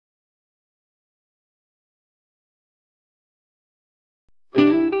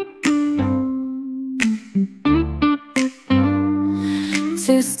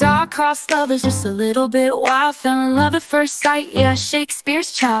Two star-crossed lovers, just a little bit wild. Fell in love at first sight, yeah,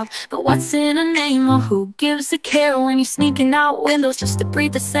 Shakespeare's child. But what's in a name, or who gives a care when you're sneaking out windows just to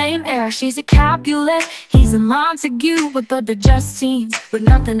breathe the same air? She's a Capulet, he's a Montague, but they're just teens with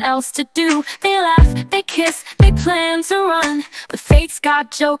nothing else to do. They laugh, they kiss, they plan to run, but fate's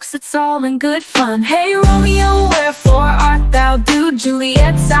got jokes, it's all in good fun. Hey Romeo, wherefore art thou due?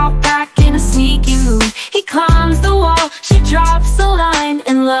 Juliet's out back in a sneaky mood. He climbs the wall, she drops a line.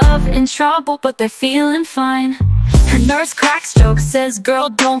 In love, in trouble, but they're feeling fine. Her nurse cracks jokes, says, girl,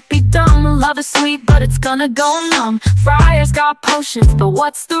 don't be dumb. Love is sweet, but it's gonna go numb. Friar's got potions, but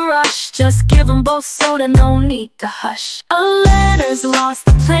what's the rush? Just give them both soda, no need to hush. A letter's lost,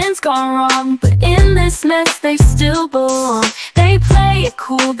 the plan's gone wrong, but in this mess they still belong. They play it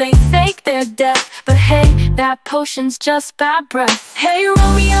cool, they fake their death, but hey, that potion's just bad breath. Hey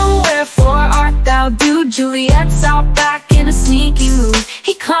Romeo, wherefore art thou due? Juliet's out back in a sneaky mood.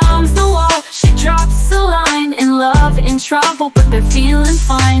 He climbs the wall, she drops a line. In love, in trouble, but they're feeling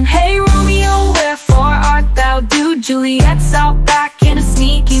fine. Hey Romeo, wherefore art thou due? Juliet's out back in a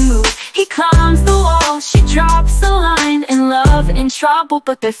sneaky mood. He climbs the wall, she drops a line. In love, in trouble,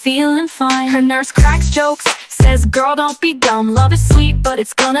 but they're feeling fine. Her nurse cracks jokes, says, girl, don't be dumb. Love is sweet, but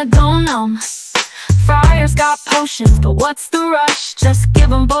it's gonna go numb. Friar's got potions, but what's the rush? Just give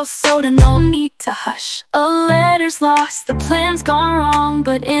them both soda, no need to hush. A letter's lost, the plan's gone wrong,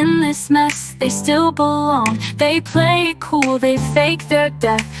 but in this mess they still belong. They play it cool, they fake their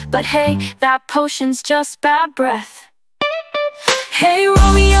death, but hey, that potion's just bad breath. Hey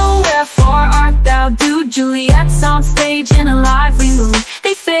Romeo, wherefore art thou due? Juliet's on stage in a lively mood.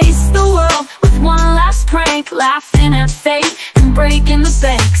 They face the world with one last prank, laughing at fate and breaking the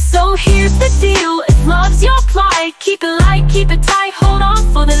bank. So here's the deal, if love's your plight, keep it light, keep it tight, hold on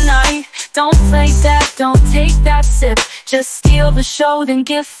for the night. Don't play dead, don't take that sip, just steal the show, then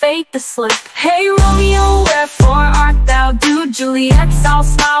give fate the slip. Hey Romeo, wherefore art thou due? Juliet's all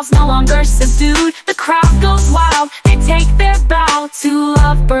smiles, no longer subdued. The crowd goes wild, they take their bow. Two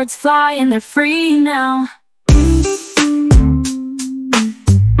lovebirds fly and they're free now.